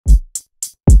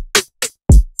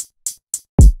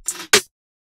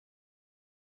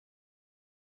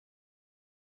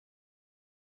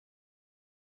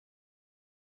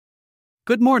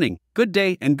good morning, good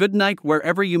day, and good night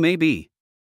wherever you may be.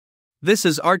 This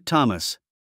is Art Thomas.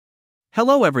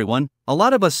 Hello everyone. A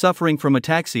lot of us suffering from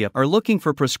ataxia are looking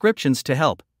for prescriptions to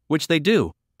help, which they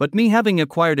do, but me having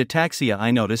acquired ataxia,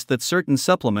 I noticed that certain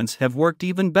supplements have worked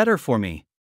even better for me.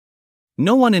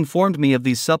 No one informed me of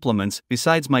these supplements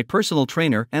besides my personal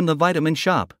trainer and the Vitamin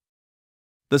Shoppe.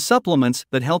 The supplements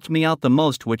that helped me out the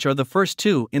most, which are the first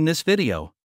two in this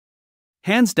video.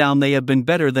 Hands down, they have been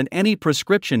better than any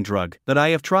prescription drug that I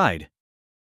have tried.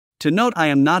 To note, I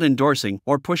am not endorsing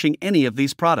or pushing any of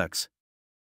these products.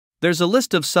 There's a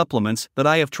list of supplements that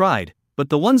I have tried, but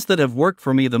the ones that have worked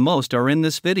for me the most are in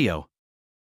this video.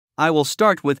 I will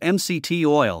start with MCT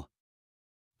oil.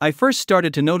 I first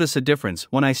started to notice a difference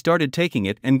when I started taking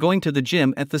it and going to the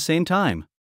gym at the same time.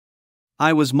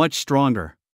 I was much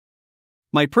stronger.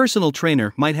 My personal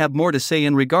trainer might have more to say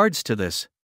in regards to this.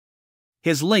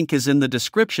 His link is in the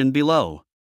description below.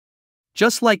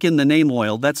 Just like in the name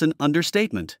oil, that's an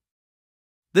understatement.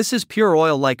 This is pure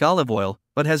oil like olive oil,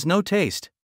 but has no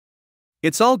taste.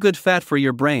 It's all good fat for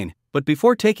your brain, but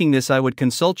before taking this I would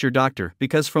consult your doctor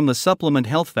because from the supplement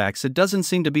health facts it doesn't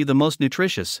seem to be the most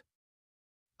nutritious.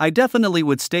 I definitely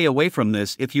would stay away from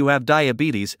this if you have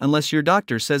diabetes unless your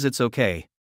doctor says it's okay.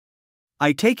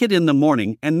 I take it in the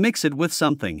morning and mix it with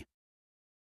something.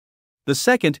 The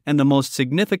second and the most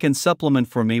significant supplement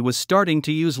for me was starting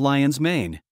to use lion's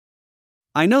mane.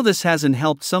 I know this hasn't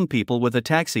helped some people with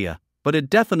ataxia, but it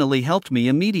definitely helped me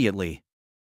immediately.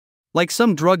 Like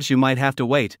some drugs you might have to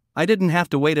wait, I didn't have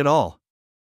to wait at all.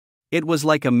 It was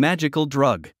like a magical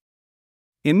drug.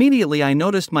 Immediately I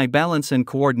noticed my balance and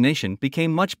coordination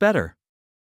became much better.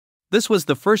 This was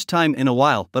the first time in a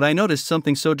while that I noticed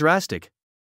something so drastic.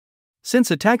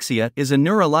 Since ataxia is a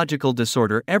neurological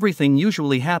disorder, everything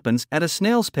usually happens at a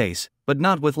snail's pace, but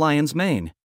not with lion's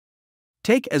mane.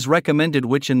 Take as recommended,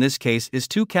 which in this case is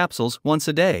 2 capsules once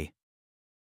a day.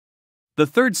 The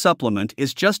third supplement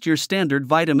is just your standard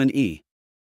vitamin E.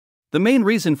 The main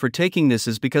reason for taking this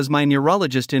is because my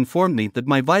neurologist informed me that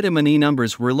my vitamin E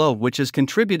numbers were low, which is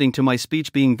contributing to my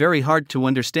speech being very hard to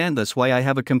understand. That's why I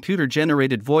have a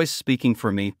computer-generated voice speaking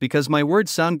for me, because my words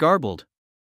sound garbled.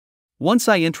 Once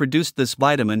I introduced this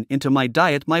vitamin into my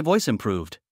diet, my voice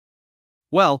improved.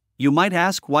 Well, you might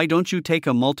ask, why don't you take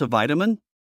a multivitamin?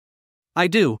 I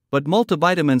do, but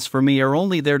multivitamins for me are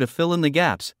only there to fill in the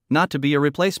gaps, not to be a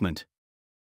replacement.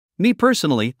 Me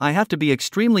personally, I have to be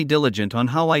extremely diligent on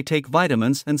how I take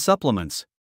vitamins and supplements.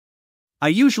 I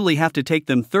usually have to take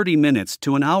them 30 minutes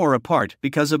to an hour apart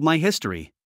because of my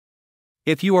history.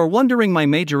 If you are wondering, my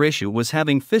major issue was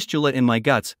having fistula in my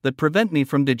guts that prevent me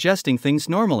from digesting things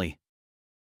normally.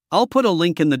 I'll put a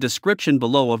link in the description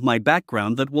below of my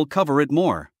background that will cover it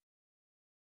more.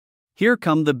 Here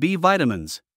come the B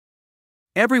vitamins.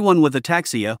 Everyone with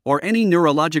ataxia or any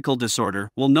neurological disorder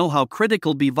will know how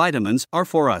critical B vitamins are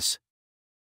for us.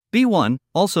 B1,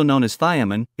 also known as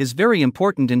thiamine, is very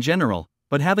important in general,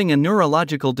 but having a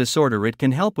neurological disorder, it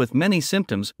can help with many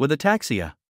symptoms with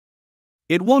ataxia.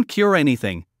 It won't cure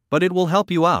anything, but it will help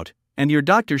you out, and your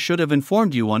doctor should have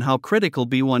informed you on how critical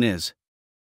B1 is.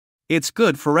 It's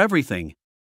good for everything.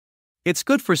 It's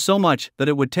good for so much that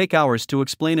it would take hours to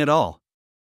explain it all.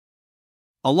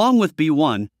 Along with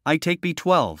B1, I take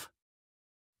B12.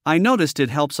 I noticed it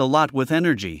helps a lot with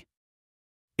energy.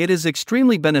 It is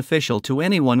extremely beneficial to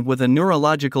anyone with a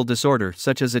neurological disorder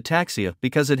such as ataxia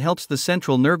because it helps the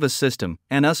central nervous system,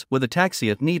 and us with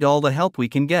ataxia need all the help we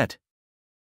can get.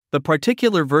 The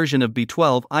particular version of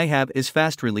B12 I have is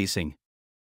fast releasing.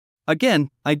 Again,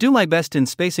 I do my best in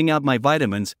spacing out my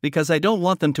vitamins because I don't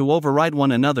want them to override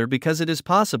one another, because it is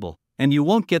possible, and you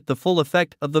won't get the full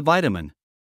effect of the vitamin.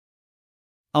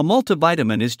 A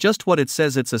multivitamin is just what it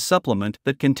says. It's a supplement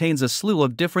that contains a slew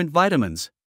of different vitamins.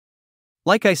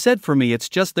 Like I said, for me it's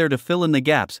just there to fill in the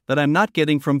gaps that I'm not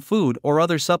getting from food or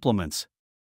other supplements.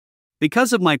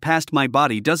 Because of my past, my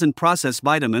body doesn't process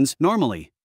vitamins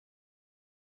normally.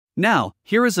 Now,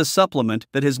 here is a supplement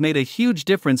that has made a huge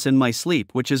difference in my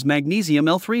sleep, which is Magnesium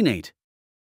L-Threonate.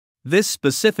 This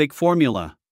specific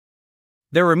formula.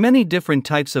 There are many different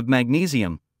types of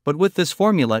magnesium, but with this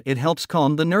formula it helps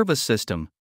calm the nervous system.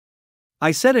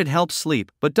 I said it helps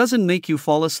sleep, but doesn't make you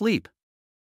fall asleep.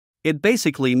 It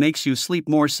basically makes you sleep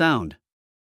more sound.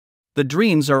 The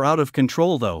dreams are out of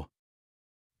control though.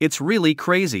 It's really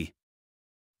crazy.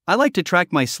 I like to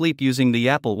track my sleep using the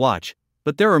Apple Watch,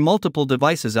 but there are multiple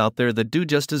devices out there that do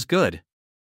just as good.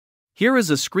 Here is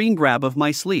a screen grab of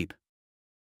my sleep.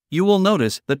 You will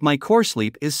notice that my core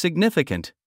sleep is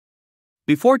significant.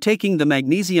 Before taking the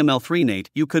Magnesium L-Threonate,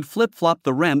 you could flip-flop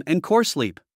the REM and core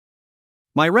sleep.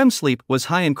 My REM sleep was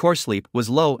high and core sleep was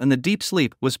low, and the deep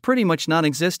sleep was pretty much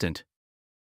non-existent.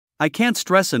 I can't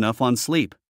stress enough on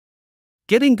sleep.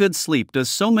 Getting good sleep does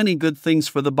so many good things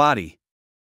for the body.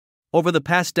 Over the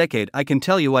past decade, I can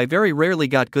tell you I very rarely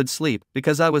got good sleep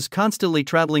because I was constantly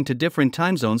traveling to different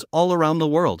time zones all around the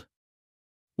world.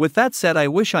 With that said, I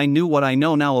wish I knew what I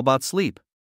know now about sleep.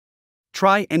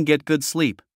 Try and get good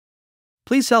sleep.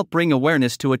 Please help bring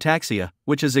awareness to ataxia,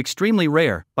 which is extremely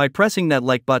rare, by pressing that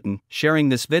like button, sharing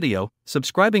this video,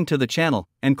 subscribing to the channel,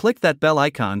 and click that bell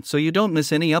icon so you don't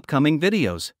miss any upcoming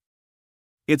videos.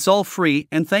 It's all free,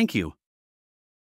 and thank you.